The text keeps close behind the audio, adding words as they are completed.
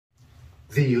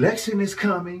The election is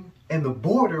coming and the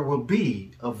border will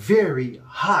be a very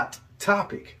hot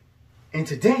topic. And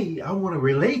today I want to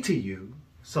relay to you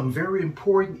some very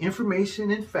important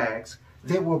information and facts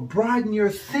that will broaden your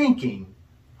thinking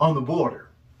on the border.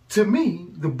 To me,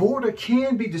 the border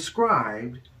can be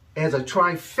described as a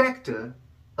trifecta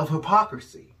of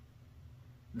hypocrisy.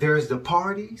 There's the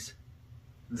parties,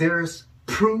 there's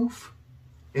proof,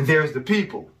 and there's the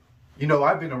people. You know,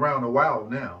 I've been around a while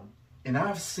now, and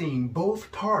I've seen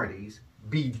both parties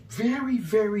be very,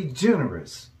 very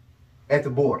generous at the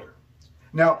border.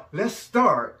 Now, let's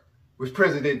start with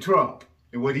President Trump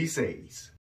and what he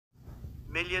says.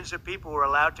 Millions of people were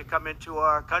allowed to come into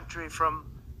our country from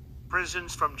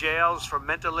prisons, from jails, from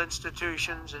mental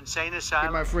institutions, insane asylums.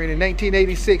 Hey, my friend, in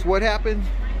 1986, what happened?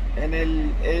 En el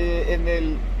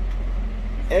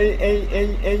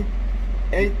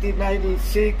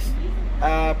 1896,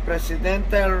 President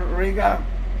Reagan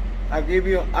give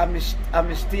you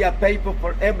amnesty paper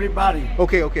for everybody.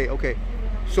 Okay.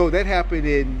 So that happened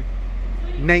in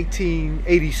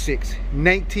 1986.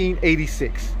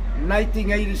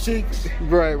 1986.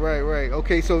 Right.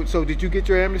 Okay, so did you get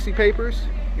your amnesty papers?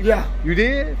 Yeah. You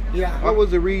did? Yeah. What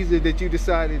was the reason that you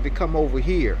decided to come over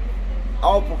here?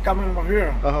 Oh, for coming over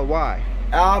here. Why?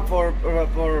 For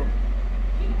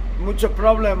mucho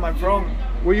problem. I'm from.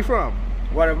 Where you from?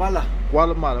 Guatemala.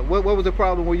 Guatemala. What was the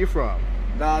problem where you from?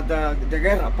 The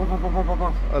guerra.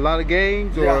 A lot of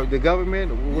gangs or the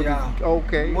government? Yeah.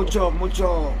 Okay. Mucho.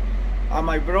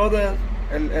 My brother,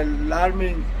 el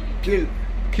army kill.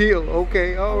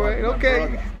 Okay. All right.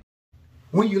 Okay.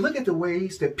 When you look at the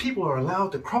ways that people are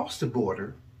allowed to cross the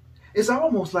border, it's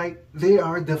almost like they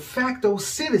are de facto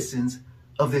citizens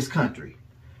of this country,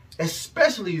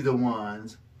 especially the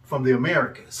ones from the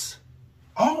Americas.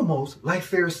 Almost like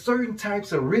there are certain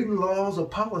types of written laws or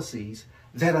policies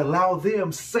that allow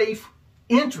them safe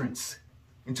entrance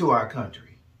into our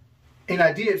country. And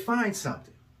I did find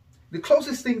something. The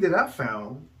closest thing that I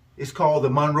found is called the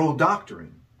Monroe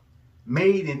Doctrine,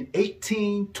 made in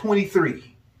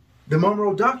 1823. The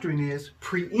Monroe Doctrine is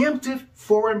preemptive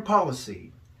foreign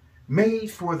policy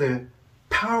made for the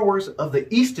powers of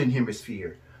the Eastern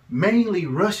Hemisphere, mainly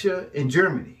Russia and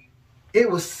Germany. It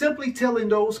was simply telling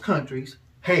those countries,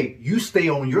 hey, you stay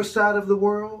on your side of the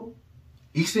world,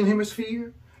 Eastern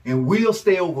Hemisphere, and we'll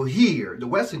stay over here, the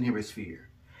Western Hemisphere.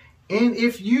 And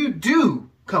if you do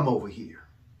come over here,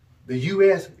 the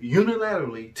U.S.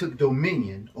 unilaterally took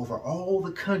dominion over all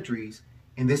the countries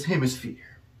in this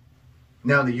hemisphere.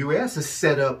 Now, the U.S. is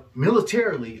set up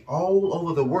militarily all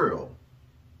over the world.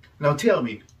 Now tell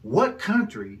me, what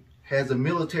country has a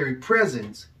military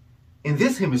presence in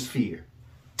this hemisphere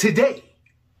today?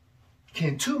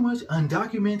 Can too much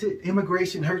undocumented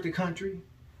immigration hurt the country?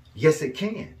 Yes, it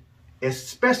can,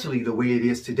 especially the way it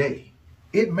is today.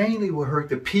 It mainly will hurt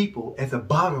the people at the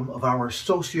bottom of our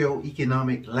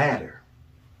socioeconomic ladder.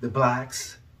 The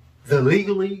blacks, the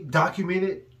legally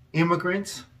documented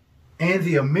immigrants, and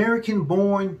the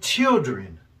American-born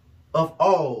children of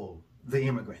all the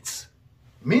immigrants.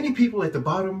 Many people at the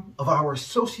bottom of our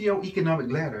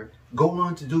socioeconomic ladder go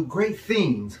on to do great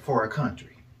things for our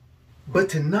country. But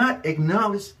to not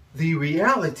acknowledge the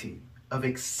reality of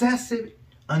excessive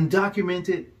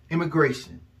undocumented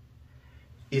immigration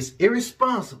is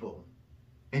irresponsible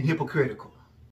and hypocritical.